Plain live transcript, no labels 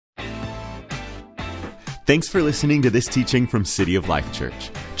Thanks for listening to this teaching from City of Life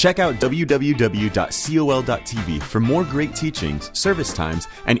Church. Check out www.col.tv for more great teachings, service times,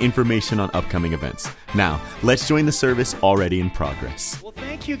 and information on upcoming events. Now, let's join the service already in progress. Well,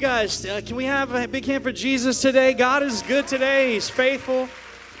 thank you guys. Can we have a big hand for Jesus today? God is good today. He's faithful.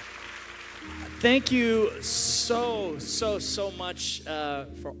 Thank you so much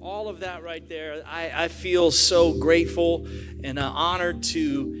for all of that right there. I feel so grateful and honored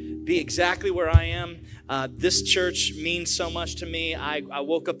to be exactly where I am. This church means so much to me. I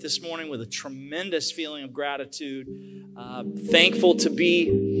woke up this morning with a tremendous feeling of gratitude, thankful to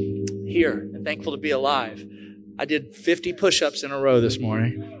be here and thankful to be alive. I did 50 push-ups in a row this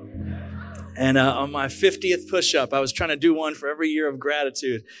morning. And on my 50th push-up, I was trying to do one for every year of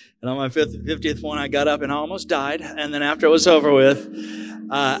gratitude. And on my 50th one, I got up and I almost died. And then after it was over with,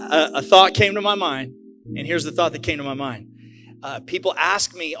 a thought came to my mind. And here's the thought that came to my mind. People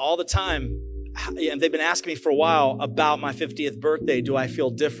ask me all the time, and they've been asking me for a while about my 50th birthday. Do I feel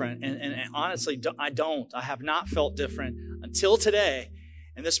different? And honestly, I don't. I have not felt different until today.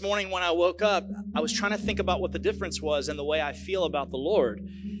 And this morning when I woke up, I was trying to think about what the difference was in the way I feel about the Lord.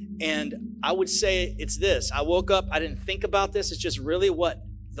 And I would say it's this. I woke up, I didn't think about this. It's just really what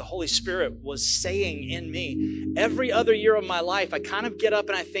the Holy Spirit was saying in me. Every other year of my life, I kind of get up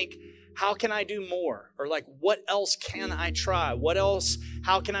and I think, how can I do more? Or like, what else can I try? What else?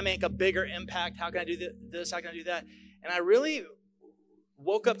 How can I make a bigger impact? How can I do this? How can I do that? And I really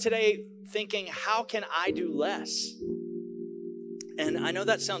woke up today thinking, how can I do less? And I know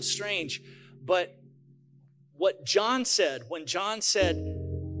that sounds strange, but what John said, when John said,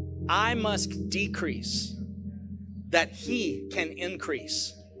 I must decrease, that he can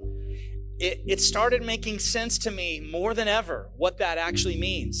increase. It started making sense to me more than ever. What that actually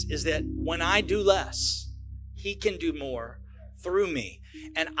means is that when I do less, he can do more through me.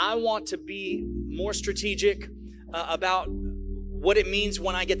 And I want to be more strategic about what it means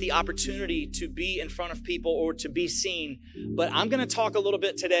when I get the opportunity to be in front of people or to be seen. But I'm going to talk a little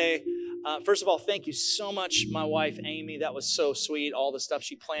bit today. First of all, thank you so much, my wife, Amy. That was so sweet. All the stuff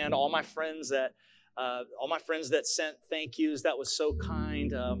she planned, all my friends that sent thank yous. That was so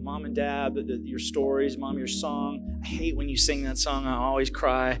kind. Mom and Dad, your stories, Mom, your song. I hate when you sing that song. I always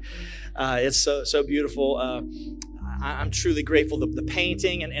cry. It's so beautiful. I'm truly grateful. The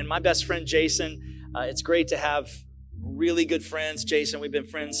painting and my best friend, Jason. It's great to have really good friends. Jason, we've been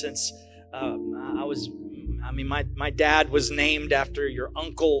friends since my dad was named after your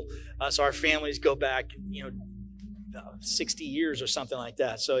uncle. So our families go back, 60 years or something like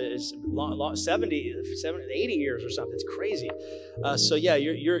that. So it's 70, 80 years or something. It's crazy. So yeah,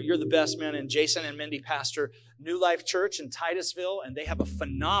 you're the best, man. And Jason and Mindy pastor New Life Church in Titusville, and they have a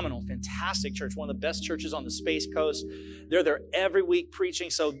phenomenal, fantastic church, one of the best churches on the Space Coast. They're there every week preaching.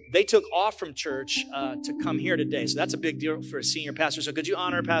 So they took off from church to come here today. So that's a big deal for a senior pastor. So could you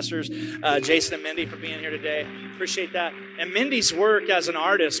honor pastors Jason and Mindy for being here today? Appreciate that. And Mindy's work as an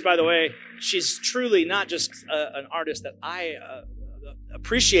artist, by the way, she's truly not just an artist that I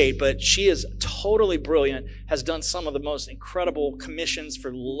appreciate, but she is totally brilliant, has done some of the most incredible commissions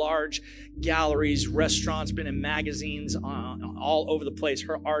for large galleries, restaurants, been in magazines all over the place.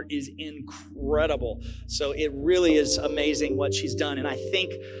 Her art is incredible. So it really is amazing what she's done. And I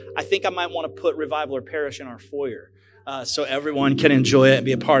think I might want to put Revival or Perish in our foyer. So everyone can enjoy it and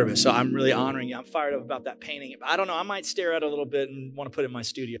be a part of it. So I'm really honoring you. I'm fired up about that painting. I don't know. I might stare at it a little bit and want to put it in my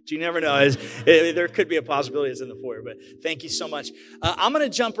studio. You never know. There could be a possibility it's in the foyer, but thank you so much. I'm going to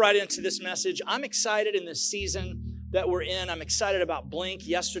jump right into this message. I'm excited in this season that we're in. I'm excited about Blink.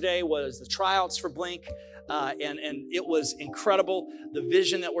 Yesterday was the tryouts for Blink. And it was incredible. The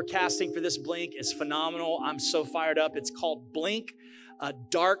vision that we're casting for this Blink is phenomenal. I'm so fired up. It's called Blink,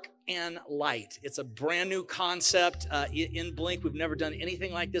 Dark and Light. It's a brand new concept in Blink. We've never done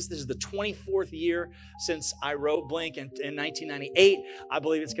anything like this. This is the 24th year since I wrote Blink in 1998. I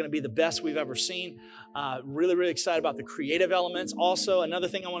believe it's going to be the best we've ever seen. Really excited about the creative elements. Also, another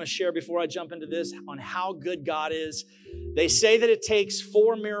thing I want to share before I jump into this on how good God is. They say that it takes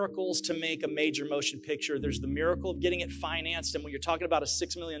 4 miracles to make a major motion picture. There's the miracle of getting it financed. And when you're talking about a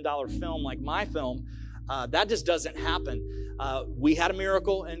 $6 million film like my film, that just doesn't happen. We had a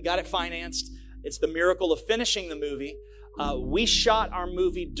miracle and got it financed. It's the miracle of finishing the movie. We shot our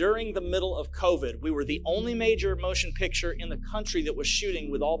movie during the middle of COVID. We were the only major motion picture in the country that was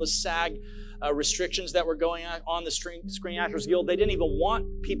shooting with all the SAG restrictions that were going on the Screen Actors Guild. They didn't even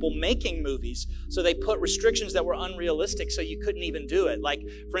want people making movies, so they put restrictions that were unrealistic so you couldn't even do it. Like,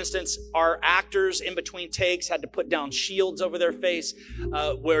 for instance, our actors in between takes had to put down shields over their face,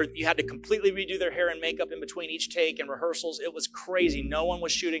 where you had to completely redo their hair and makeup in between each take and rehearsals. It was crazy. No one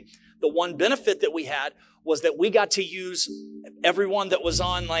was shooting. The one benefit that we had was that we got to use everyone that was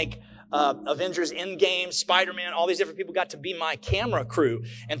on, like, Avengers Endgame, Spider-Man, all these different people got to be my camera crew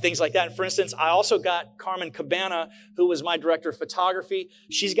and things like that. And for instance, I also got Carmen Cabana, who was my director of photography.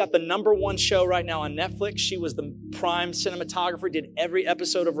 She's got the #1 show right now on Netflix. She was the prime cinematographer, did every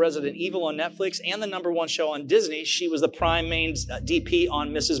episode of Resident Evil on Netflix, and the #1 show on Disney. She was the prime main DP on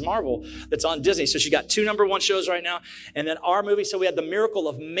Mrs. Marvel that's on Disney. So she got 2 #1 shows right now. And then our movie, so we had the miracle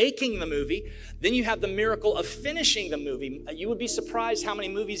of making the movie. Then you have the miracle of finishing the movie. You would be surprised how many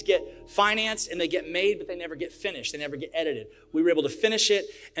movies get financed and they get made, but they never get finished. They never get edited. We were able to finish it.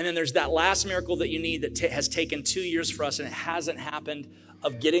 And then there's that last miracle that you need that has taken 2 years for us, and it hasn't happened,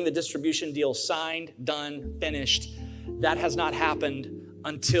 of getting the distribution deal signed, done, finished. That has not happened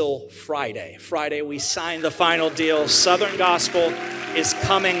until Friday. Friday, we signed the final deal. Southern Gospel is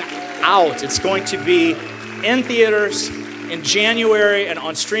coming out. It's going to be in theaters in January and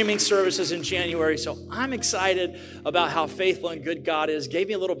on streaming services in January. So I'm excited about how faithful and good God is. Gave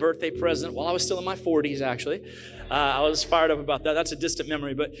me a little birthday present while I was still in my 40s, actually. I was fired up about that. That's a distant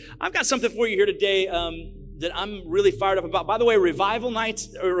memory. But I've got something for you here today that I'm really fired up about. By the way,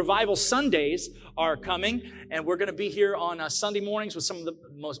 Revival Sundays are coming, and we're going to be here on Sunday mornings with some of the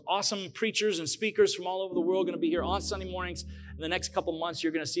most awesome preachers and speakers from all over the world. Going to be here on Sunday mornings. In the next couple months,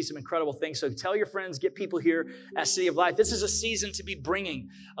 you're going to see some incredible things. So tell your friends, get people here at City of Life. This is a season to be bringing.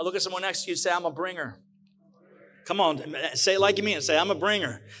 Look at someone next to you and say, I'm a bringer. Come on, say it like you mean it. Say, I'm a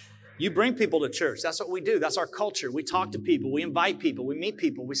bringer. You bring people to church. That's what we do. That's our culture. We talk to people. We invite people. We meet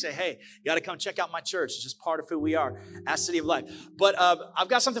people. We say, hey, you got to come check out my church. It's just part of who we are at City of Life. But I've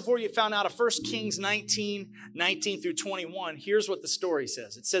got something for you. Found out of 1 Kings 19 through 21. Here's what the story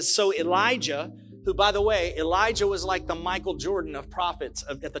says. It says, so Elijah, who, by the way, Elijah was like the Michael Jordan of prophets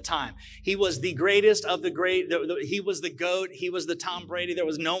at the time. He was the greatest of the great. He was the GOAT. He was the Tom Brady. There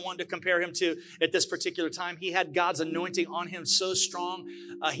was no one to compare him to at this particular time. He had God's anointing on him so strong.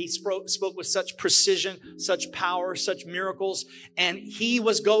 He spoke with such precision, such power, such miracles. And he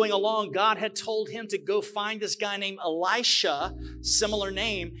was going along. God had told him to go find this guy named Elisha, similar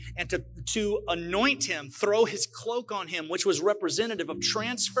name, and to anoint him, throw his cloak on him, which was representative of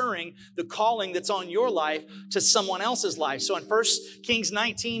transferring the calling that's on your life to someone else's life. So in 1 Kings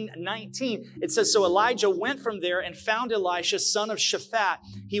 19, it says, so Elijah went from there and found Elisha, son of Shaphat.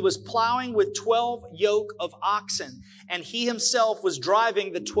 He was plowing with 12 yoke of oxen, and he himself was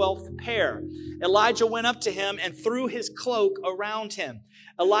driving the 12th pair. Elijah went up to him and threw his cloak around him.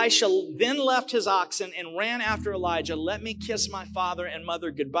 Elisha then left his oxen and ran after Elijah. Let me kiss my father and mother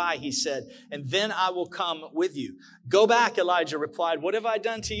goodbye, he said, and then I will come with you. Go back, Elijah replied. What have I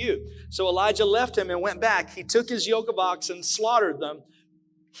done to you? So Elijah left him and went back. He took his yoke of oxen, slaughtered them.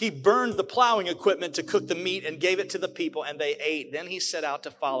 He burned the plowing equipment to cook the meat and gave it to the people, and they ate. Then he set out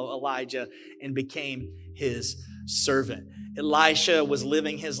to follow Elijah and became his servant. Elisha was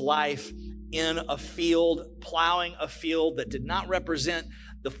living his life in a field, plowing a field that did not represent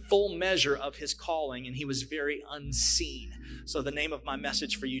the full measure of his calling, and he was very unseen. So the name of my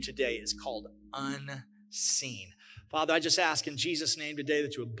message for you today is called Unseen. Father, I just ask in Jesus' name today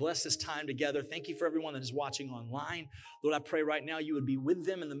that you would bless this time together. Thank you for everyone that is watching online. Lord, I pray right now you would be with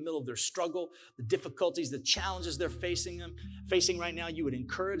them in the middle of their struggle, the difficulties, the challenges they're facing right now. You would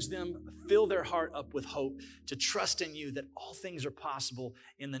encourage them, fill their heart up with hope to trust in you that all things are possible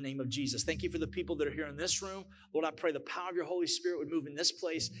in the name of Jesus. Thank you for the people that are here in this room. Lord, I pray the power of your Holy Spirit would move in this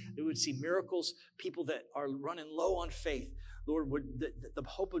place. That we would see miracles, people that are running low on faith. Lord, the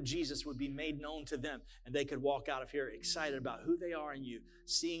hope of Jesus would be made known to them, and they could walk out of here excited about who they are in you,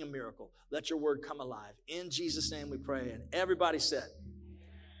 seeing a miracle. Let your word come alive. In Jesus' name we pray. And everybody said,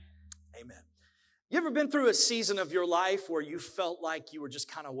 amen. You ever been through a season of your life where you felt like you were just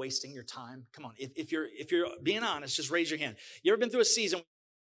kind of wasting your time? Come on, if you're being honest, just raise your hand. You ever been through a season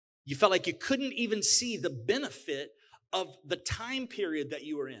you felt like you couldn't even see the benefit of the time period that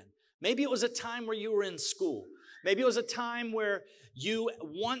you were in? Maybe it was a time where you were in school. Maybe it was a time where you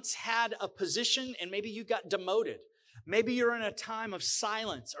once had a position and maybe you got demoted. Maybe you're in a time of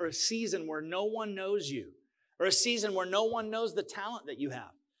silence or a season where no one knows you, or a season where no one knows the talent that you have.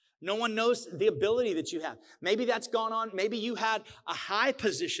 No one knows the ability that you have. Maybe that's gone on. Maybe you had a high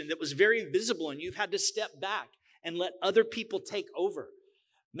position that was very visible and you've had to step back and let other people take over.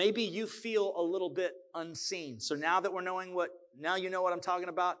 Maybe you feel a little bit unseen. So now that now you know what I'm talking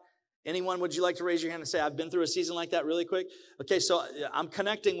about, Anyone, would you like to raise your hand and say, I've been through a season like that really quick? Okay, so I'm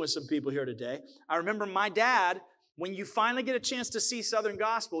connecting with some people here today. I remember my dad, when you finally get a chance to see Southern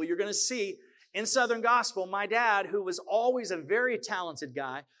Gospel, you're going to see in Southern Gospel, my dad, who was always a very talented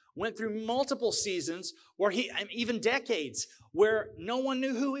guy, went through multiple seasons where even decades, where no one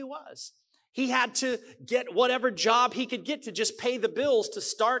knew who he was. He had to get whatever job he could get to just pay the bills to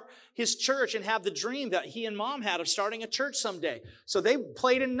start his church and have the dream that he and mom had of starting a church someday. So they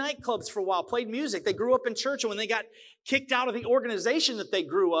played in nightclubs for a while, played music. They grew up in church, and when they got kicked out of the organization that they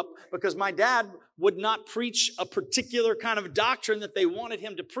grew up, because my dad would not preach a particular kind of doctrine that they wanted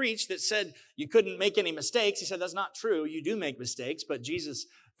him to preach that said you couldn't make any mistakes. He said, that's not true. You do make mistakes, but Jesus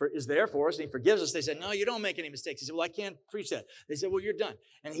is there for us and he forgives us. They said, no, you don't make any mistakes. He said, well, I can't preach that. They said, well, you're done.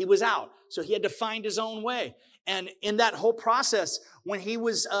 And he was out. So he had to find his own way. And in that whole process, when he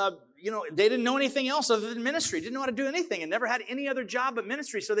was, they didn't know anything else other than ministry, didn't know how to do anything and never had any other job but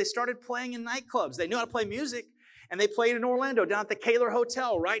ministry. So they started playing in nightclubs. They knew how to play music. And they played in Orlando, down at the Kaler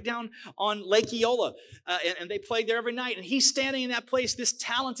Hotel, right down on Lake Eola. And they played there every night. And he's standing in that place, this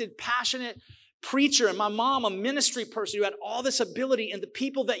talented, passionate preacher, and my mom, a ministry person who had all this ability, and the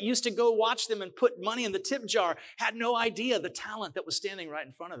people that used to go watch them and put money in the tip jar had no idea the talent that was standing right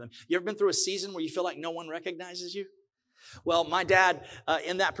in front of them. You ever been through a season where you feel like no one recognizes you? Well, my dad,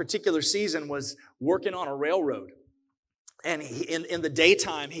 in that particular season, was working on a railroad. And in the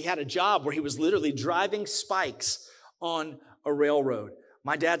daytime, he had a job where he was literally driving spikes on a railroad.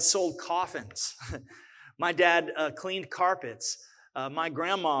 My dad sold coffins. My dad cleaned carpets. My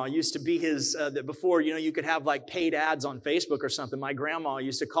grandma used to be his, before, you could have like paid ads on Facebook or something. My grandma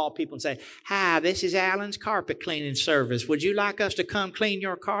used to call people and say, hi, this is Alan's carpet cleaning service. Would you like us to come clean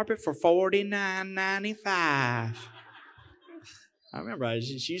your carpet for $49.95? I remember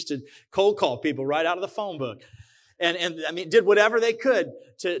she used to cold call people right out of the phone book. And did whatever they could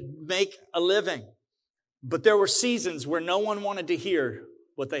to make a living. But there were seasons where no one wanted to hear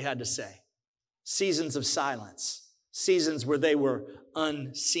what they had to say. Seasons of silence. Seasons where they were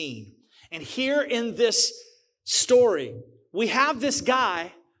unseen. And here in this story, we have this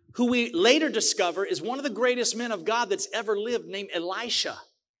guy who we later discover is one of the greatest men of God that's ever lived, named Elisha.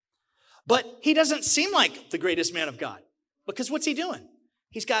 But he doesn't seem like the greatest man of God, because what's he doing?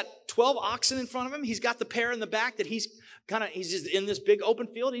 He's got 12 oxen in front of him. He's got the pair in the back that he's just in this big open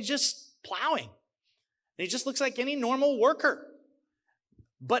field. He's just plowing. And he just looks like any normal worker.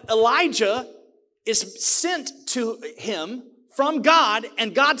 But Elijah is sent to him from God,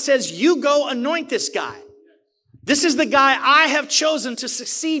 and God says, you go anoint this guy. This is the guy I have chosen to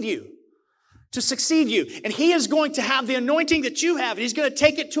succeed you. And he is going to have the anointing that you have. And he's going to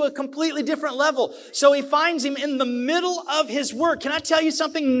take it to a completely different level. So he finds him in the middle of his work. Can I tell you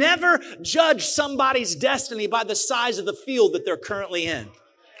something? Never judge somebody's destiny by the size of the field that they're currently in.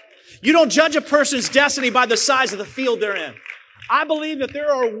 You don't judge a person's destiny by the size of the field they're in. I believe that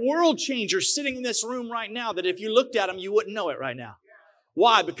there are world changers sitting in this room right now that if you looked at them, you wouldn't know it right now.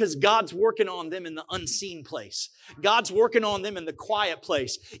 Why? Because God's working on them in the unseen place. God's working on them in the quiet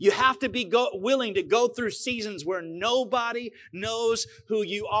place. You have to be willing to go through seasons where nobody knows who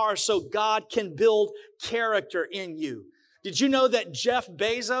you are so God can build character in you. Did you know that Jeff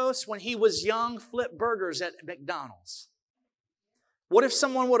Bezos, when he was young, flipped burgers at McDonald's? What if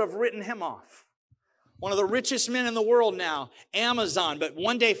someone would have written him off? One of the richest men in the world now, Amazon, but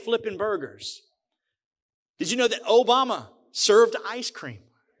one day flipping burgers. Did you know that Obama served ice cream?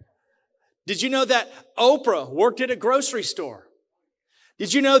 Did you know that Oprah worked at a grocery store?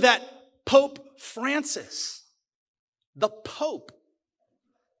 Did you know that Pope Francis, the Pope,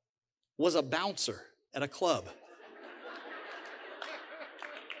 was a bouncer at a club?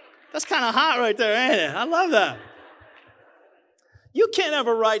 That's kind of hot right there, ain't it? I love that. You can't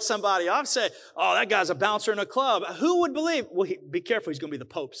ever write somebody off and say, oh, that guy's a bouncer in a club. Who would believe? Well, be careful, he's going to be the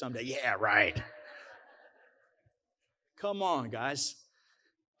Pope someday. Yeah, right. Come on, guys.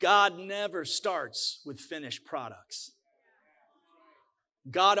 God never starts with finished products.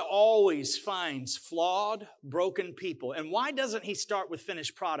 God always finds flawed, broken people. And why doesn't he start with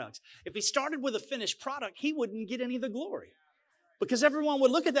finished products? If he started with a finished product, he wouldn't get any of the glory. Because everyone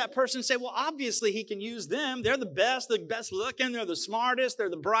would look at that person and say, well, obviously he can use them. They're the best looking, they're the smartest, they're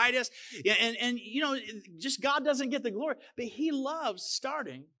the brightest. And just God doesn't get the glory. But he loves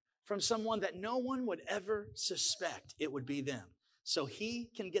starting from someone that no one would ever suspect it would be them. So he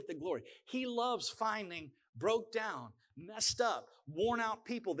can get the glory. He loves finding broke down, messed up, worn out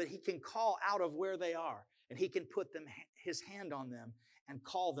people that he can call out of where they are. And he can put his hand on them and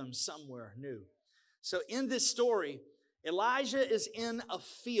call them somewhere new. So in this story, Elijah is in a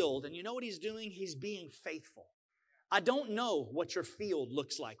field, and you know what he's doing? He's being faithful. I don't know what your field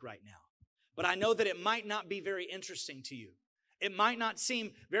looks like right now, but I know that it might not be very interesting to you. It might not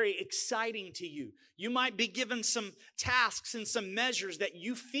seem very exciting to you. You might be given some tasks and some measures that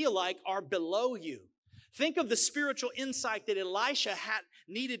you feel like are below you. Think of the spiritual insight that Elisha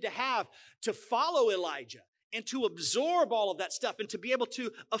needed to have to follow Elijah and to absorb all of that stuff and to be able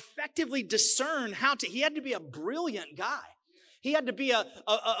to effectively discern he had to be a brilliant guy. He had to be a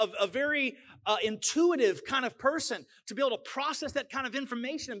very intuitive kind of person to be able to process that kind of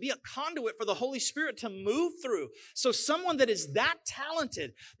information and be a conduit for the Holy Spirit to move through. So someone that is that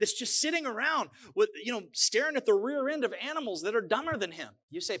talented, that's just sitting around with, staring at the rear end of animals that are dumber than him.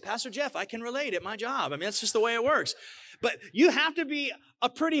 You say, Pastor Jeff, I can relate at my job. I mean, that's just the way it works. But you have to be a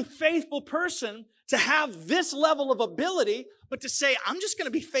pretty faithful person to have this level of ability, but to say, I'm just going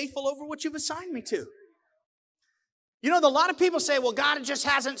to be faithful over what you've assigned me to. A lot of people say, well, God just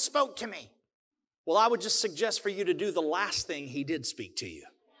hasn't spoke to me. Well, I would just suggest for you to do the last thing he did speak to you.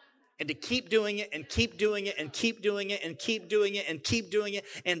 And to keep doing it and keep doing it and keep doing it and keep doing it and keep doing it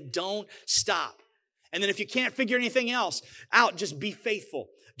and don't stop. And then if you can't figure anything else out, just be faithful.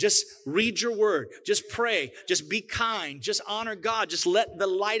 Just read your word. Just pray. Just be kind. Just honor God. Just let the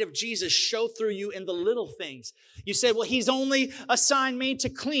light of Jesus show through you in the little things. You say, well, he's only assigned me to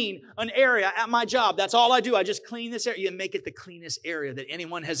clean an area at my job. That's all I do. I just clean this area. You make it the cleanest area that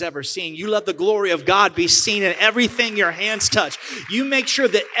anyone has ever seen. You let the glory of God be seen in everything your hands touch. You make sure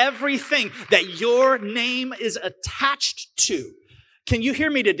that everything that your name is attached to. Can you hear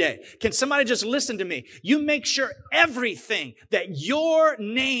me today? Can somebody just listen to me? You make sure everything that your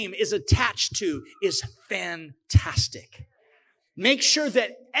name is attached to is fantastic. Make sure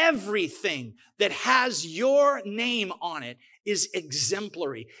that everything that has your name on it is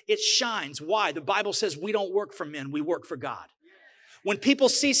exemplary. It shines. Why? The Bible says we don't work for men, we work for God. When people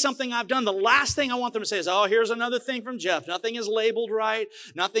see something I've done, the last thing I want them to say is, oh, here's another thing from Jeff. Nothing is labeled right.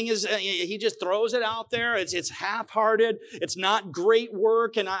 Nothing is, he just throws it out there. It's half-hearted. It's not great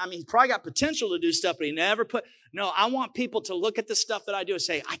work. And he's probably got potential to do stuff, but he never no, I want people to look at the stuff that I do and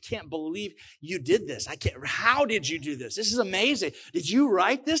say, I can't believe you did this. How did you do this? This is amazing. Did you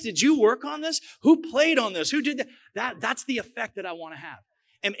write this? Did you work on this? Who played on this? Who did that? That's the effect that I want to have.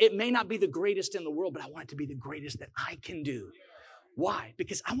 And it may not be the greatest in the world, but I want it to be the greatest that I can do. Why?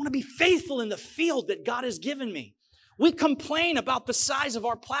 Because I want to be faithful in the field that God has given me. We complain about the size of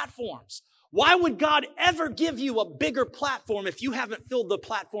our platforms. Why would God ever give you a bigger platform if you haven't filled the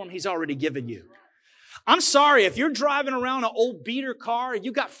platform he's already given you? I'm sorry, if you're driving around an old beater car and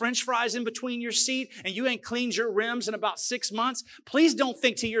you got French fries in between your seat and you ain't cleaned your rims in about 6 months, please don't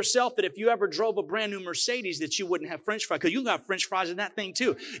think to yourself that if you ever drove a brand new Mercedes that you wouldn't have French fries, because you got French fries in that thing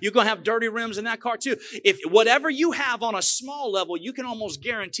too. You're going to have dirty rims in that car too. If whatever you have on a small level, you can almost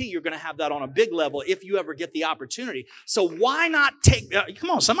guarantee you're going to have that on a big level if you ever get the opportunity. So why not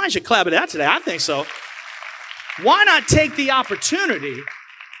come on, somebody should clap at that today. I think so. Why not take the opportunity?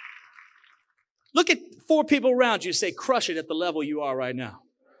 Look at 4 people around you, say, crush it at the level you are right now.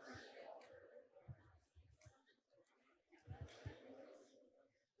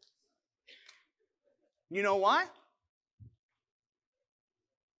 You know why?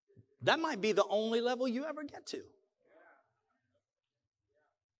 That might be the only level you ever get to.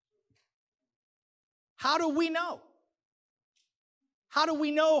 How do we know? How do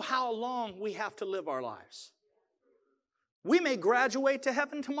we know how long we have to live our lives? We may graduate to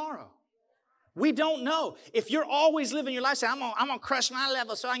heaven tomorrow. We don't know. If you're always living your life saying, I'm going to crush my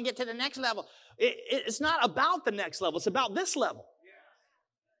level so I can get to the next level. It's not about the next level. It's about this level.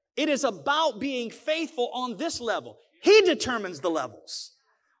 It is about being faithful on this level. He determines the levels.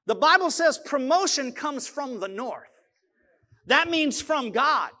 The Bible says promotion comes from the north. That means from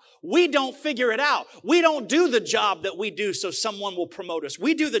God. We don't figure it out. We don't do the job that we do so someone will promote us.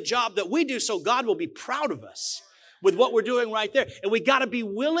 We do the job that we do so God will be proud of us with what we're doing right there. And we got to be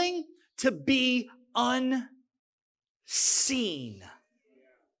willing to be unseen.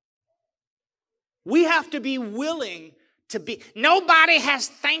 We have to be willing to be, nobody has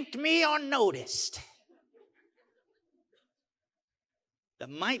thanked me or noticed. That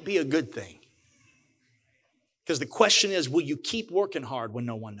might be a good thing. Because the question is, will you keep working hard when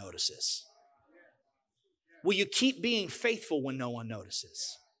no one notices? Will you keep being faithful when no one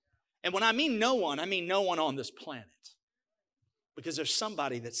notices? And when I mean no one on this planet. Because there's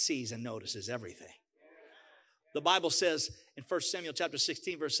somebody that sees and notices everything. The Bible says in 1 Samuel chapter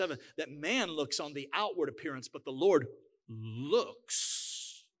 16, verse 7, that man looks on the outward appearance, but the Lord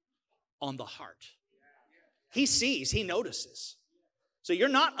looks on the heart. He sees, he notices. So you're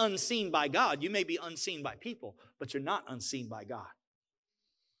not unseen by God. You may be unseen by people, but you're not unseen by God.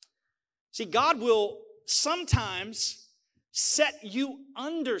 See, God will sometimes set you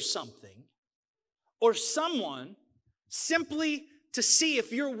under something or someone simply to see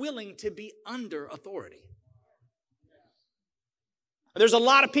if you're willing to be under authority. There's a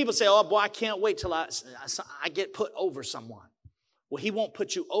lot of people say, oh boy, I can't wait till I get put over someone. Well, he won't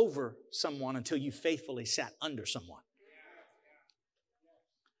put you over someone until you faithfully sat under someone.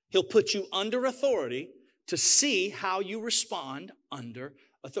 He'll put you under authority to see how you respond under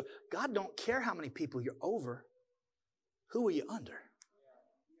authority. God don't care how many people you're over. Who are you under?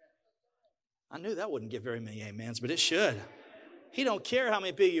 I knew that wouldn't get very many amens, but it should. He don't care how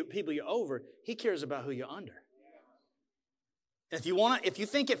many people you're over. He cares about who you're under. If you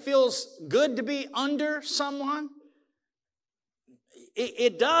think it feels good to be under someone,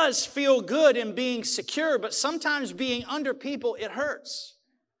 it does feel good in being secure, but sometimes being under people, it hurts.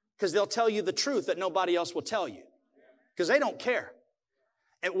 Because they'll tell you the truth that nobody else will tell you. Because they don't care.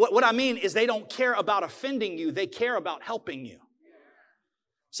 And what I mean is they don't care about offending you. They care about helping you.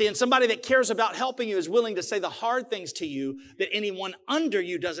 See, and somebody that cares about helping you is willing to say the hard things to you that anyone under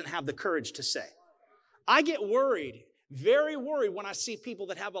you doesn't have the courage to say. I get worried, very worried, when I see people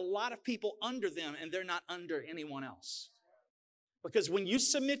that have a lot of people under them and they're not under anyone else. Because when you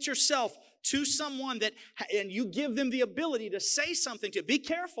submit yourself to someone and you give them the ability to say something to you, be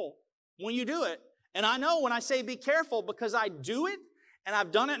careful when you do it. And I know when I say be careful because I do it, and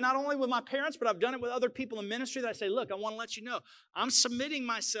I've done it not only with my parents, but I've done it with other people in ministry that I say, look, I want to let you know, I'm submitting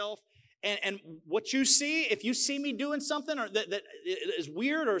myself, and what you see, if you see me doing something or that is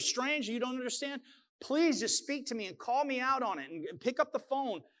weird or strange, you don't understand, please just speak to me and call me out on it and pick up the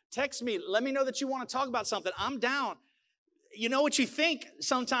phone, text me, let me know that you want to talk about something. I'm down. You know what you think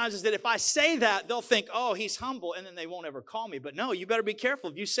sometimes is that if I say that, they'll think, oh, he's humble, and then they won't ever call me. But no, you better be careful.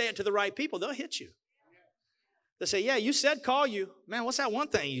 If you say it to the right people, they'll hit you. They'll say, yeah, you said call you. Man, what's that one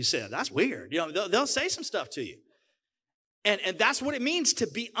thing you said? That's weird. You know, they'll say some stuff to you. And that's what it means to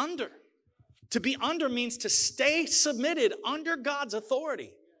be under. To be under means to stay submitted under God's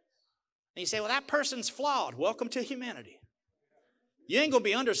authority. And you say, well, that person's flawed. Welcome to humanity. You ain't going to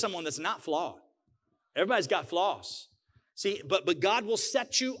be under someone that's not flawed. Everybody's got flaws. See, but God will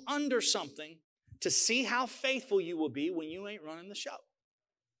set you under something to see how faithful you will be when you ain't running the show.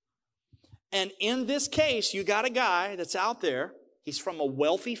 And in this case, you got a guy that's out there. He's from a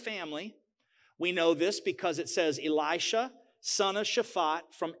wealthy family. We know this because it says Elisha, son of Shaphat,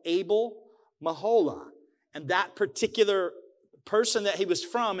 from Abel Maholah. And that particular person that he was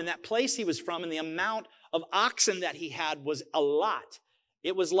from, and that place he was from, and the amount of oxen that he had was a lot.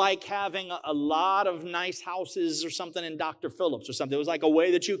 It was like having a lot of nice houses or something in Dr. Phillips or something. It was like a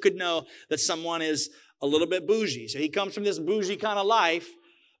way that you could know that someone is a little bit bougie. So he comes from this bougie kind of life,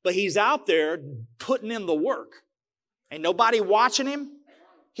 but he's out there putting in the work. Ain't nobody watching him.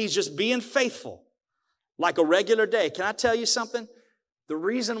 He's just being faithful like a regular day. Can I tell you something? The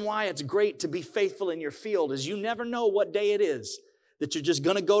reason why it's great to be faithful in your field is you never know what day it is that you're just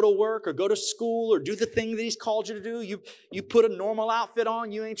going to go to work or go to school or do the thing that he's called you to do. You put a normal outfit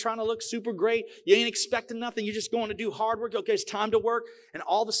on. You ain't trying to look super great. You ain't expecting nothing. You're just going to do hard work. Okay, it's time to work. And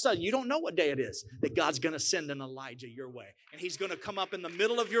all of a sudden, you don't know what day it is that God's going to send an Elijah your way. And he's going to come up in the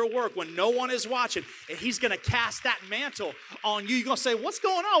middle of your work when no one is watching. And he's going to cast that mantle on you. You're going to say, what's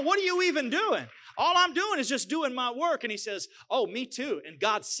going on? What are you even doing? All I'm doing is just doing my work. And he says, oh, me too. And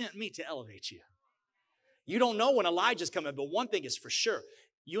God sent me to elevate you. You don't know when Elijah's coming, but one thing is for sure.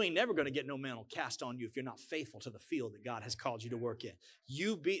 You ain't never going to get no mantle cast on you if you're not faithful to the field that God has called you to work in.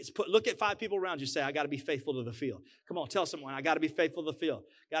 Look at 5 people around you, say, I got to be faithful to the field. Come on, tell someone, I got to be faithful to the field.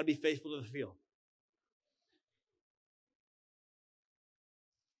 Got to be faithful to the field.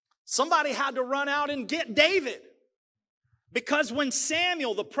 Somebody had to run out and get David. Because when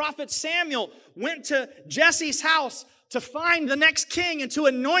Samuel, the prophet Samuel, went to Jesse's house to find the next king and to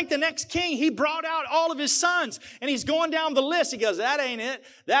anoint the next king, he brought out all of his sons. And he's going down the list. He goes, that ain't it.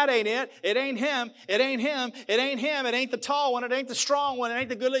 That ain't it. It ain't him. It ain't him. It ain't him. It ain't the tall one. It ain't the strong one. It ain't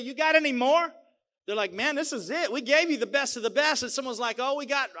the good one. You got any more? They're like, man, this is it. We gave you the best of the best. And someone's like, oh, we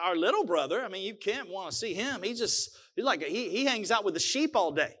got our little brother. I mean, you can't want to see him. He hangs out with the sheep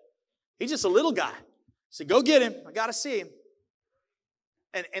all day. He's just a little guy. So go get him. I got to see him.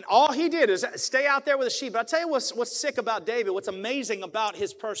 And all he did is stay out there with the sheep. But I'll tell you what's sick about David, what's amazing about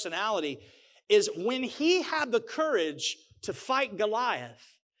his personality, is when he had the courage to fight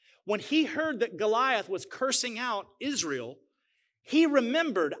Goliath, when he heard that Goliath was cursing out Israel, he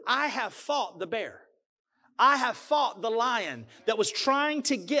remembered, I have fought the bear. I have fought the lion that was trying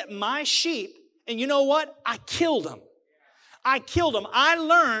to get my sheep. And you know what? I killed him. I killed them. I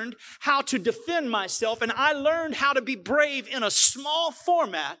learned how to defend myself, and I learned how to be brave in a small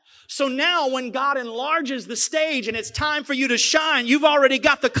format. So now when God enlarges the stage and it's time for you to shine, you've already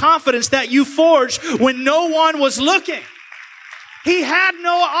got the confidence that you forged when no one was looking. He had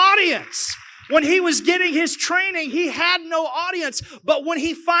no audience. When he was getting his training, he had no audience. But when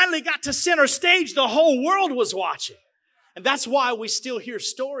he finally got to center stage, the whole world was watching. And that's why we still hear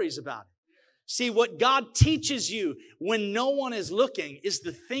stories about it. See, what God teaches you when no one is looking is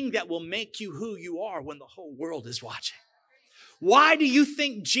the thing that will make you who you are when the whole world is watching. Why do you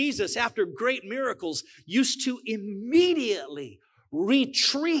think Jesus, after great miracles, used to immediately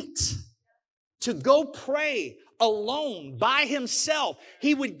retreat to go pray alone by himself?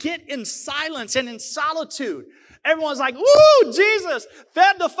 He would get in silence and in solitude. Everyone's like, "Ooh, Jesus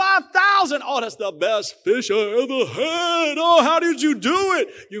fed the 5,000. Oh, that's the best fish I ever had. Oh, how did you do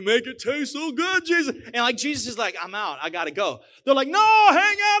it? You make it taste so good, Jesus." And like Jesus is like, "I'm out. I got to go." They're like, "No,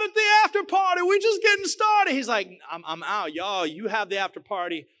 hang out at the after party. We just getting started." He's like, I'm out. Y'all, you have the after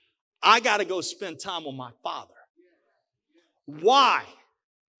party. I got to go spend time with my Father. Why?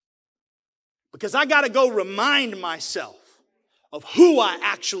 Because I got to go remind myself of who I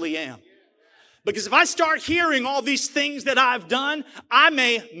actually am. Because if I start hearing all these things that I've done, I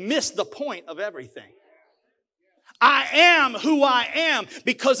may miss the point of everything. I am who I am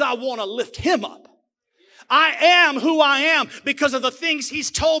because I want to lift him up. I am who I am because of the things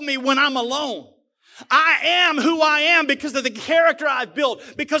he's told me when I'm alone. I am who I am because of the character I've built,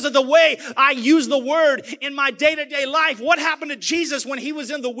 because of the way I use the word in my day-to-day life. What happened to Jesus when he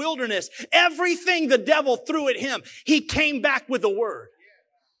was in the wilderness? Everything the devil threw at him, he came back with the word.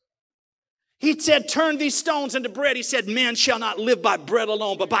 He said, "Turn these stones into bread." He said, "Man shall not live by bread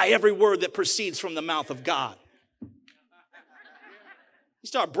alone, but by every word that proceeds from the mouth of God." He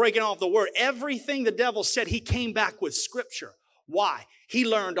started breaking off the word. Everything the devil said, he came back with scripture. Why? He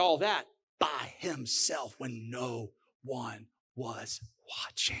learned all that by himself when no one was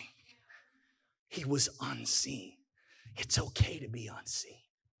watching. He was unseen. It's okay to be unseen.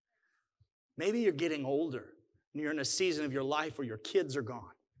 Maybe you're getting older and you're in a season of your life where your kids are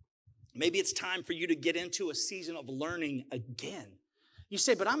gone. Maybe it's time for you to get into a season of learning again. You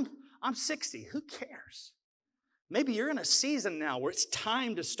say, "But I'm 60. Who cares?" Maybe you're in a season now where it's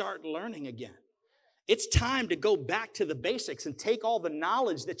time to start learning again. It's time to go back to the basics and take all the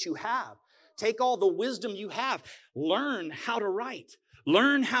knowledge that you have. Take all the wisdom you have. Learn how to write.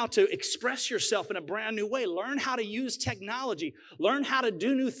 Learn how to express yourself in a brand new way. Learn how to use technology. Learn how to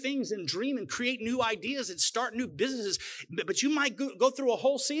do new things and dream and create new ideas and start new businesses. But you might go through a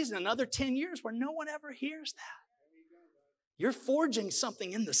whole season, another 10 years, where no one ever hears that. You're forging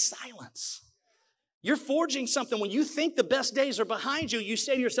something in the silence. You're forging something. When you think the best days are behind you, you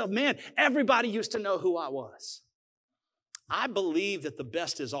say to yourself, "Man, everybody used to know who I was." I believe that the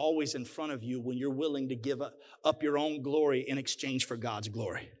best is always in front of you when you're willing to give up your own glory in exchange for God's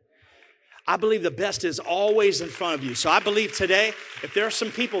glory. I believe the best is always in front of you. So I believe today, if there are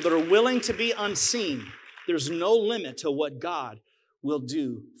some people that are willing to be unseen, there's no limit to what God will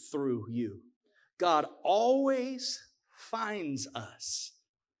do through you. God always finds us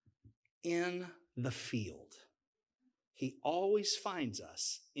in the field. He always finds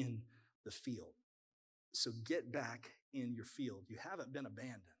us in the field. So get back in your field. You haven't been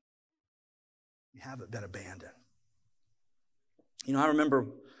abandoned. You haven't been abandoned. You know, I remember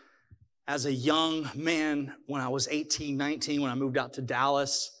as a young man when I was 18, 19, when I moved out to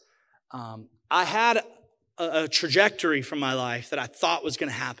Dallas, I had a trajectory from my life that I thought was going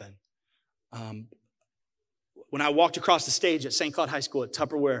to happen. When I walked across the stage at St. Cloud High School at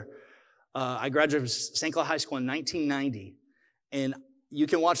Tupperware, I graduated from St. Cloud High School in 1990, and you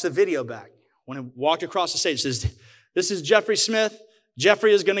can watch the video back. When I walked across the stage, it says, "This is Jeffrey Smith.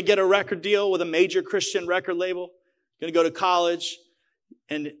 Jeffrey is going to get a record deal with a major Christian record label, going to go to college,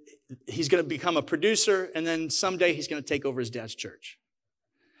 and he's going to become a producer, and then someday he's going to take over his dad's church."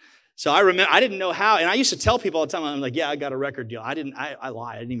 So I remember, I didn't know how, and I used to tell people all the time, I'm like, "Yeah, I got a record deal." I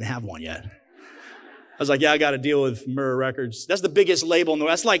lied. I didn't even have one yet. I was like, "Yeah, I got a deal with Murrah Records." That's the biggest label in the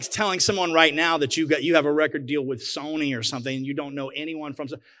world. That's like telling someone right now that you have a record deal with Sony or something and you don't know anyone from.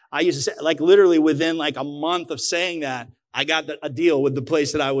 I used to say, like literally within like a month of saying that, I got a deal with the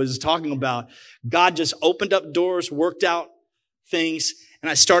place that I was talking about. God just opened up doors, worked out things,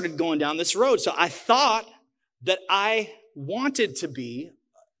 and I started going down this road. So I thought that I wanted to be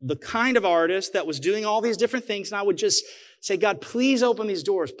the kind of artist that was doing all these different things, and I would just say, "God, please open these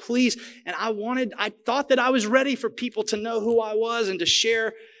doors, please." And I thought that I was ready for people to know who I was and to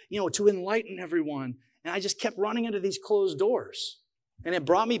share, to enlighten everyone. And I just kept running into these closed doors. And it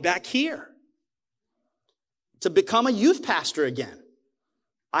brought me back here. to become a youth pastor again.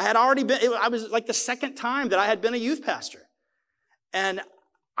 I was like the second time that I had been a youth pastor. And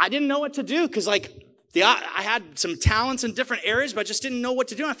I didn't know what to do because I had some talents in different areas, but I just didn't know what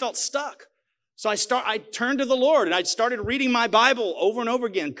to do. I felt stuck. So I turned to the Lord and I started reading my Bible over and over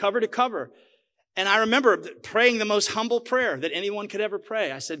again, cover to cover. And I remember praying the most humble prayer that anyone could ever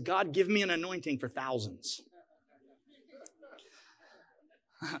pray. I said, God, give me an anointing for thousands.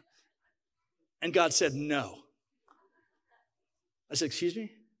 And God said, no. I said, excuse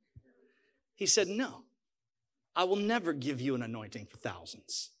me? He said, no, I will never give you an anointing for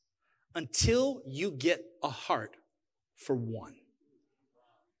thousands until you get a heart for one.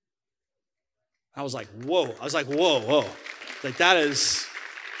 I was like, whoa. Like,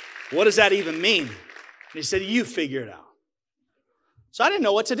 what does that even mean? And he said, you figure it out. So I didn't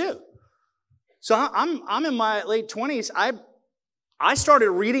know what to do. So I'm in my late 20s. I started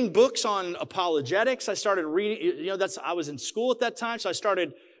reading books on apologetics. I started reading, I was in school at that time, so I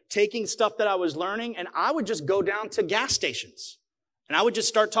started taking stuff that I was learning, and I would just go down to gas stations, and I would just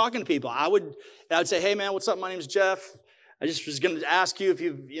start talking to people. I would say, hey, man, what's up? My name's Jeff. I just was going to ask you if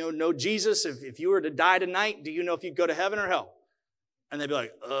you know Jesus. If you were to die tonight, do you know if you'd go to heaven or hell? And they'd be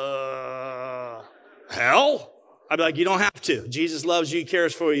like, hell? I'd be like, you don't have to. Jesus loves you. He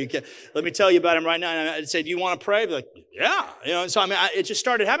cares for you. Let me tell you about him right now. And I'd say, do you want to pray? I'd be like, yeah. So, it just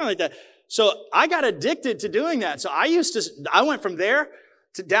started happening like that. So I got addicted to doing that. So I went from there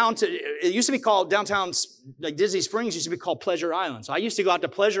it used to be called downtown, like Disney Springs used to be called Pleasure Island. So I used to go out to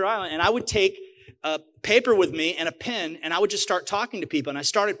Pleasure Island and I would take a paper with me and a pen and I would just start talking to people. And I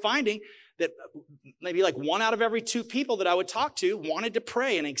started finding that maybe like 1 out of every 2 people that I would talk to wanted to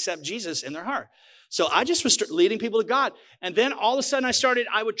pray and accept Jesus in their heart. So I just was leading people to God. And then all of a sudden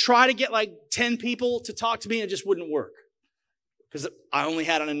I would try to get like 10 people to talk to me and it just wouldn't work because I only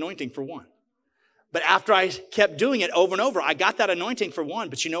had an anointing for one. But after I kept doing it over and over, I got that anointing for one.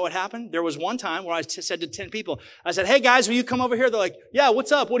 But you know what happened? There was one time where I said to 10 people, I said, hey guys, will you come over here? They're like, yeah,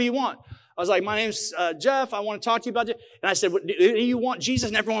 what's up? What do you want? I was like, my name's Jeff. I want to talk to you about it. And I said, do you want Jesus?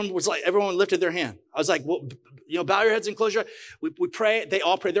 And everyone lifted their hand. I was like, well, bow your heads and close your eyes. We pray. They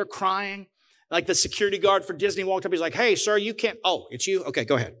all pray. They're crying. Like the security guard for Disney walked up. He's like, hey, sir, you can't. Oh, it's you? Okay,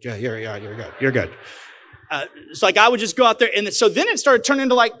 go ahead. Yeah, you're good. You're good. It's like I would just go out there. And so then it started turning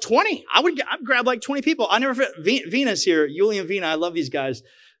into like 20. I'd grab like 20 people. I never forget. Vina's here. Yuli and Vina. I love these guys.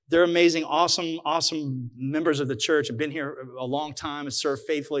 They're amazing, awesome members of the church. Have been here a long time and served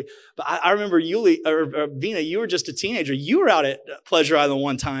faithfully. But I remember Vina, you were just a teenager. You were out at Pleasure Island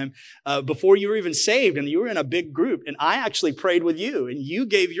one time before you were even saved, and you were in a big group. And I actually prayed with you, and you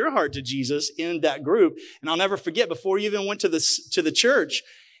gave your heart to Jesus in that group. And I'll never forget, before you even went to the church,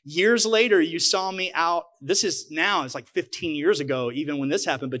 years later, you saw me out. It's like 15 years ago, even when this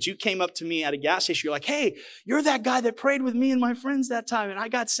happened, but you came up to me at a gas station. You're like, hey, you're that guy that prayed with me and my friends that time, and I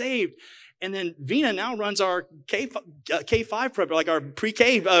got saved. And then Vina now runs our K5 program, like our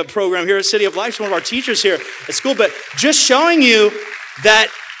pre-K program here at City of Life. She's one of our teachers here at school. But just showing you that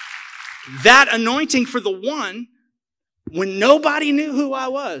anointing for the one, when nobody knew who I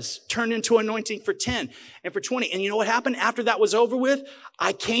was, turned into anointing for 10 and for 20. And you know what happened? After that was over with,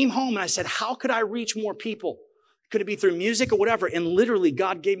 I came home and I said, how could I reach more people? Could it be through music or whatever? And literally,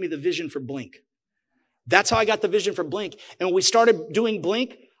 God gave me the vision for Blink. That's how I got the vision for Blink. And when we started doing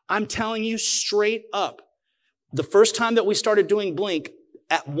Blink, I'm telling you straight up, the first time that we started doing Blink,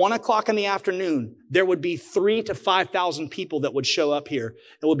 at 1 o'clock in the afternoon, there would be 3,000 to 5,000 people that would show up here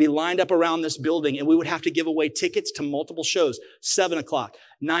and would be lined up around this building. And we would have to give away tickets to multiple shows, 7 o'clock,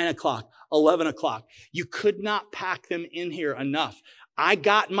 9 o'clock, 11 o'clock. You could not pack them in here enough. I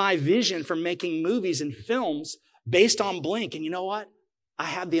got my vision for making movies and films based on Blink. And you know what? I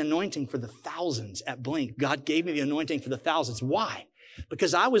had the anointing for the thousands at Blink. God gave me the anointing for the thousands. Why?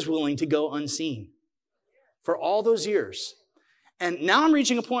 Because I was willing to go unseen for all those years. And now I'm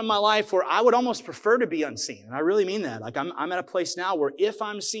reaching a point in my life where I would almost prefer to be unseen. And I really mean that. Like I'm at a place now where if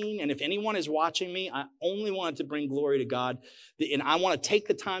I'm seen and if anyone is watching me, I only want it to bring glory to God. And I want to take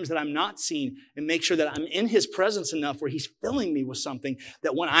the times that I'm not seen and make sure that I'm in His presence enough where He's filling me with something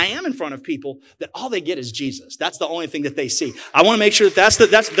that when I am in front of people, that all they get is Jesus. That's the only thing that they see. I want to make sure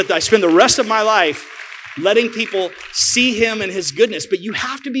that I spend the rest of my life letting people see Him and His goodness. But you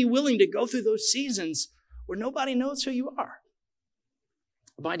have to be willing to go through those seasons where nobody knows who you are.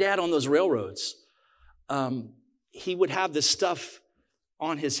 My dad on those railroads, he would have this stuff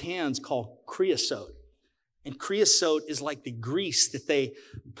on his hands called creosote. And creosote is like the grease that they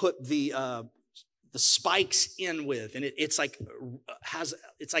put the spikes in with. And it's like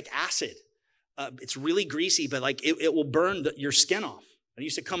acid. It's really greasy, but like it will burn your skin off. I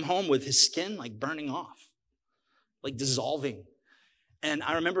used to come home with his skin like burning off. like dissolving. And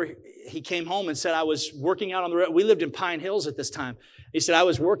I remember he came home and said, I was working out on the railroad. We lived in Pine Hills at this time. He said, I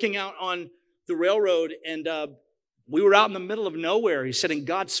was working out on the railroad, and we were out in the middle of nowhere. He said, and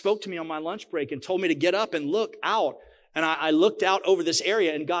God spoke to me on my lunch break and told me to get up and look out. And I looked out over this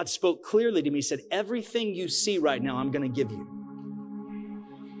area, and God spoke clearly to me. He said, everything you see right now, I'm going to give you.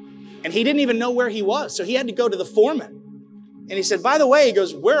 And he didn't even know where he was, so he had to go to the foreman. And he said, by the way, he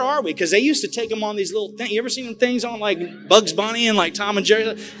goes, where are we? Because they used to take them on these little things. You ever seen them things on like Bugs Bunny and like Tom and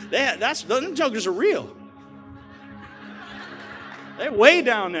Jerry? Them jokers are real. They're way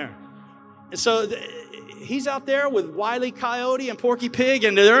down there. And so he's out there with Wile E. Coyote and Porky Pig,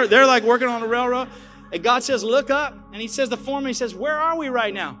 and they're like working on the railroad. And God says, look up. And he says, the foreman, he says, where are we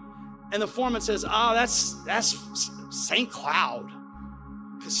right now? And the foreman says, oh, that's St. Cloud.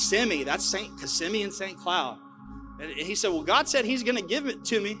 Kissimmee. That's Kissimmee and St. Cloud. And he said, well, God said he's going to give it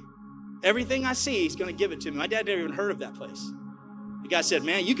to me. Everything I see, he's going to give it to me. My dad never even heard of that place. The guy said,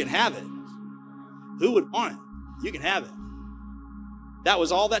 man, you can have it. Who would want it? You can have it. That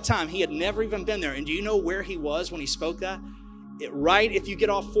was all that time. He had never even been there. And do you know where he was when he spoke that? Right if you get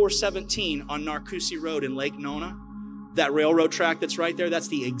off 417 on Narcoossee Road in Lake Nona, that railroad track that's right there, that's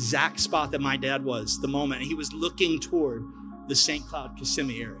the exact spot that my dad was the moment. He was looking toward the St. Cloud,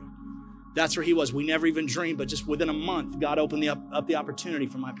 Kissimmee area. That's where he was. We never even dreamed, but just within a month, God opened up the opportunity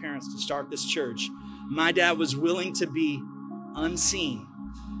for my parents to start this church. My dad was willing to be unseen.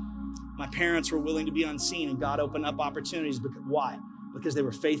 My parents were willing to be unseen, and God opened up opportunities. Why? Because they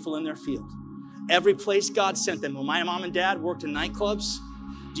were faithful in their field. Every place God sent them. When my mom and dad worked in nightclubs,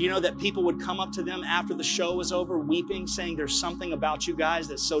 do you know that people would come up to them after the show was over, weeping, saying, there's something about you guys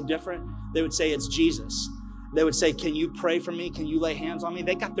that's so different? They would say, it's Jesus. They would say, can you pray for me? Can you lay hands on me?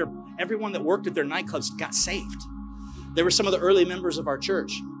 They got everyone that worked at their nightclubs got saved. They were some of the early members of our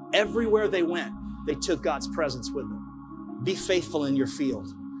church. Everywhere they went, they took God's presence with them. Be faithful in your field.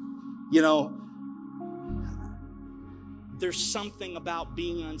 You know, there's something about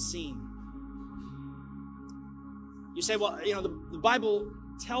being unseen. You say, well, you know, the Bible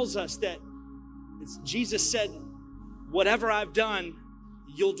tells us that Jesus said, whatever I've done,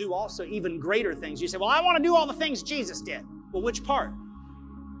 you'll do also even greater things. You say, well, I want to do all the things Jesus did. Well, which part?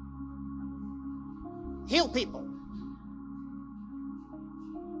 Heal people.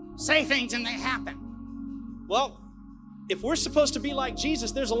 Say things and they happen. Well, if we're supposed to be like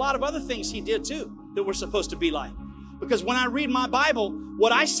Jesus, there's a lot of other things he did too that we're supposed to be like. Because when I read my Bible,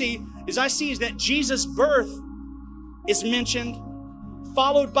 what I see is that Jesus' birth is mentioned,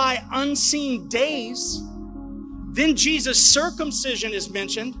 followed by unseen days. Then Jesus' circumcision is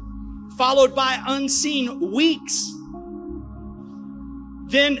mentioned, followed by unseen weeks.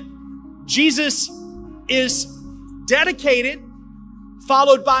 Then Jesus is dedicated,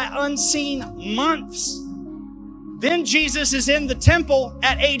 followed by unseen months. Then Jesus is in the temple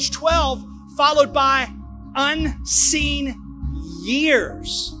at age 12, followed by unseen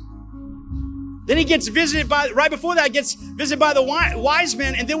years. Then he gets visited right before that, gets visited by the wise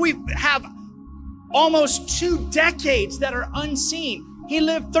men. And then we have almost 2 decades that are unseen. He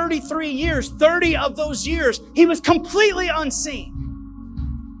lived 33 years. 30 of those years, he was completely unseen.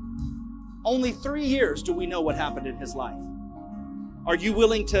 Only 3 years do we know what happened in his life. Are you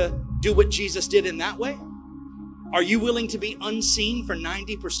willing to do what Jesus did in that way? Are you willing to be unseen for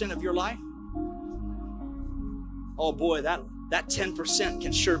 90% of your life? Oh boy, that 10%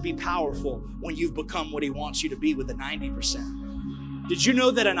 can sure be powerful when you've become what he wants you to be with the 90%. Did you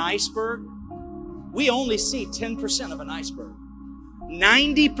know that an iceberg, we only see 10% of an iceberg.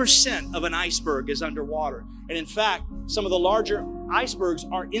 90% of an iceberg is underwater. And in fact, some of the larger icebergs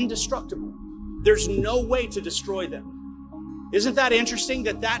are indestructible. There's no way to destroy them. Isn't that interesting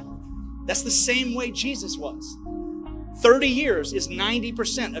that's the same way Jesus was? 30 years is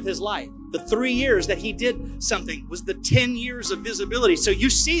 90% of his life. The 3 years that he did something was the 10 years of visibility. So you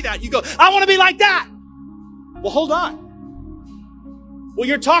see that, you go, I want to be like that. Well, hold on. What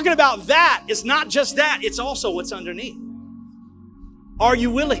you're talking about, that is not just that, it's also what's underneath. Are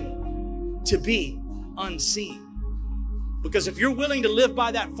you willing to be unseen? Because if you're willing to live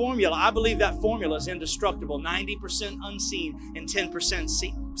by that formula, I believe that formula is indestructible. 90% unseen and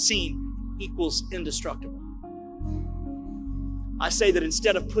 10% seen equals indestructible. I say that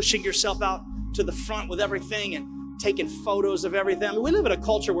instead of pushing yourself out to the front with everything and taking photos of everything. I mean, we live in a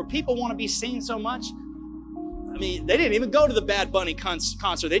culture where people want to be seen so much. I mean, they didn't even go to the Bad Bunny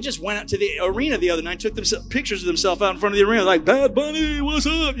concert. They just went out to the arena the other night, took pictures of themselves out in front of the arena, like, Bad Bunny, what's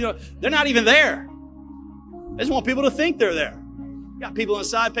up? You know, they're not even there. They just want people to think they're there. You got people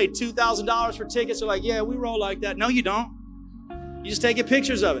inside, paid $2,000 for tickets. They're like, yeah, we roll like that. No, you don't. You just taking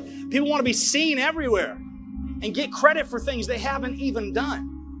pictures of it. People want to be seen everywhere. and get credit for things they haven't even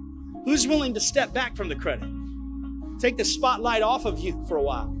done? Who's willing to step back from the credit? Take the spotlight off of you for a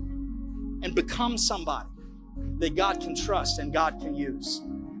while and become somebody that God can trust and God can use.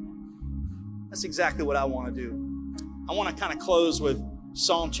 That's exactly what I want to do. I want to kind of close with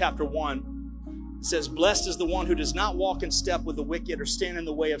Psalm chapter 1. It says, "Blessed is the one who does not walk in step with the wicked or stand in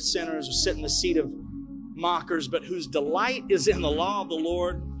the way of sinners or sit in the seat of mockers, but whose delight is in the law of the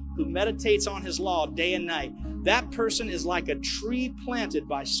Lord, who meditates on his law day and night. That person is like a tree planted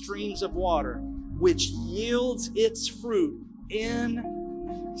by streams of water, which yields its fruit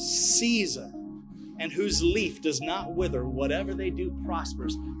in season, and whose leaf does not wither. Whatever they do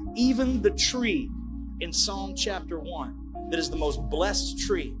prospers." Even the tree in Psalm chapter 1, that is the most blessed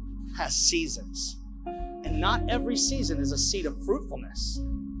tree, has seasons. And not every season is a seed of fruitfulness.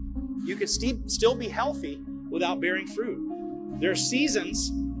 You can still be healthy without bearing fruit. There are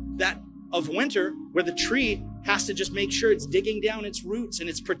seasons of winter where the tree has to just make sure it's digging down its roots and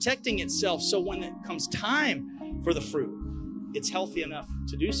it's protecting itself, so when it comes time for the fruit, it's healthy enough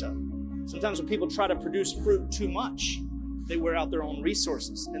to do so. Sometimes when people try to produce fruit too much, they wear out their own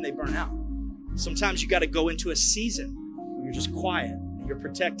resources and they burn out. Sometimes you got to go into a season where you're just quiet and you're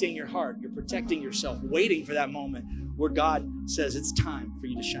protecting your heart, you're protecting yourself, waiting for that moment where God says it's time for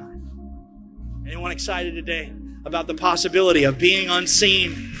you to shine. Anyone excited today about the possibility of being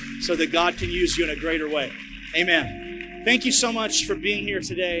unseen so that God can use you in a greater way? Amen. Thank you so much for being here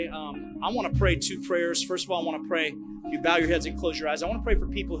today. I want to pray 2 prayers. First of all, I want to pray, if you bow your heads and close your eyes, I want to pray for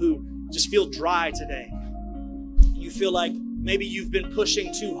people who just feel dry today. You feel like maybe you've been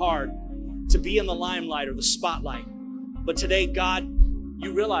pushing too hard to be in the limelight or the spotlight. But today, God,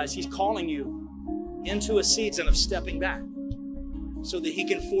 you realize He's calling you into a season of stepping back so that He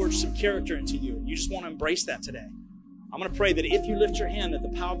can forge some character into you. You just want to embrace that today. I'm going to pray that if you lift your hand, that the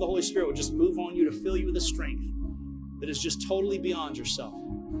power of the Holy Spirit will just move on you to fill you with a strength that is just totally beyond yourself.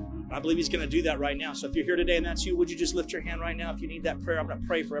 And I believe He's going to do that right now. So if you're here today and that's you, would you just lift your hand right now? If you need that prayer, I'm going to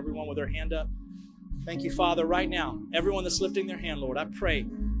pray for everyone with their hand up. Thank you, Father, right now. Everyone that's lifting their hand, Lord, I pray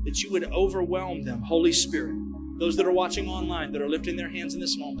that you would overwhelm them, Holy Spirit. Those that are watching online that are lifting their hands in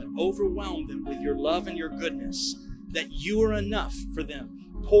this moment, overwhelm them with your love and your goodness, that you are enough for them.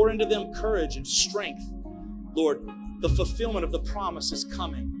 Pour into them courage and strength. Lord, the fulfillment of the promise is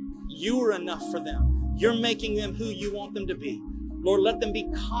coming. You are enough for them. You're making them who you want them to be. Lord, let them be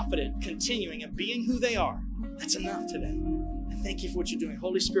confident, continuing and being who they are. That's enough today. And thank you for what you're doing.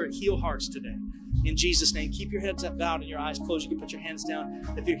 Holy Spirit, heal hearts today. In Jesus' name, keep your heads up bowed and your eyes closed. You can put your hands down.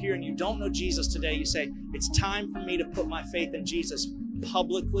 If you're here and you don't know Jesus today, you say, it's time for me to put my faith in Jesus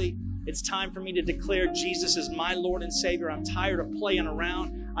publicly. It's time for me to declare Jesus is my Lord and Savior. I'm tired of playing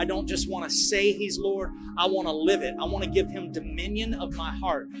around. I don't just want to say He's Lord. I want to live it. I want to give Him dominion of my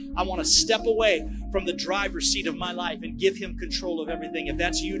heart. I want to step away from the driver's seat of my life and give Him control of everything. If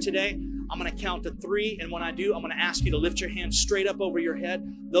that's you today, I'm going to count to 3. And when I do, I'm going to ask you to lift your hand straight up over your head.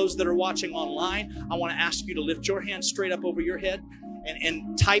 Those that are watching online, I want to ask you to lift your hand straight up over your head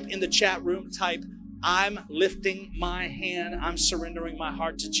and type in the chat room, type, I'm lifting my hand. I'm surrendering my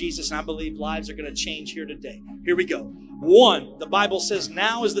heart to Jesus. And I believe lives are going to change here today. Here we go. 1, the Bible says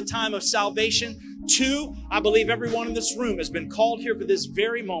now is the time of salvation. 2, I believe everyone in this room has been called here for this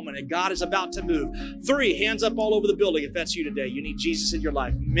very moment and God is about to move. 3, hands up all over the building if that's you today. You need Jesus in your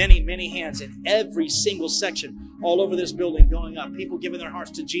life. Many, many hands in every single section all over this building going up. People giving their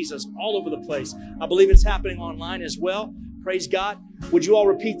hearts to Jesus all over the place. I believe it's happening online as well. Praise God. Would you all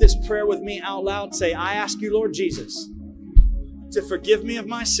repeat this prayer with me out loud? Say, I ask you, Lord Jesus, to forgive me of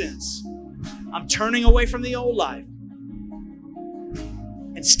my sins. I'm turning away from the old life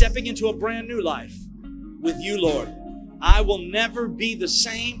and stepping into a brand new life with you, Lord. I will never be the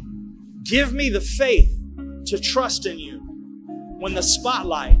same. Give me the faith to trust in you when the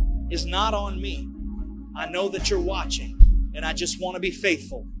spotlight is not on me. I know that you're watching, and I just want to be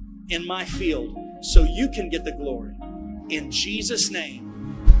faithful in my field so you can get the glory. In Jesus'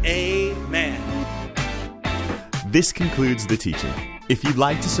 name, amen. This concludes the teaching. If you'd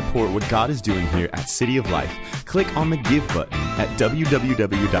like to support what God is doing here at City of Life, click on the Give button at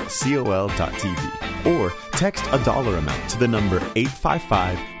www.col.tv or text a dollar amount to the number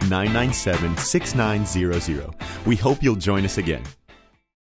 855-997-6900. We hope you'll join us again.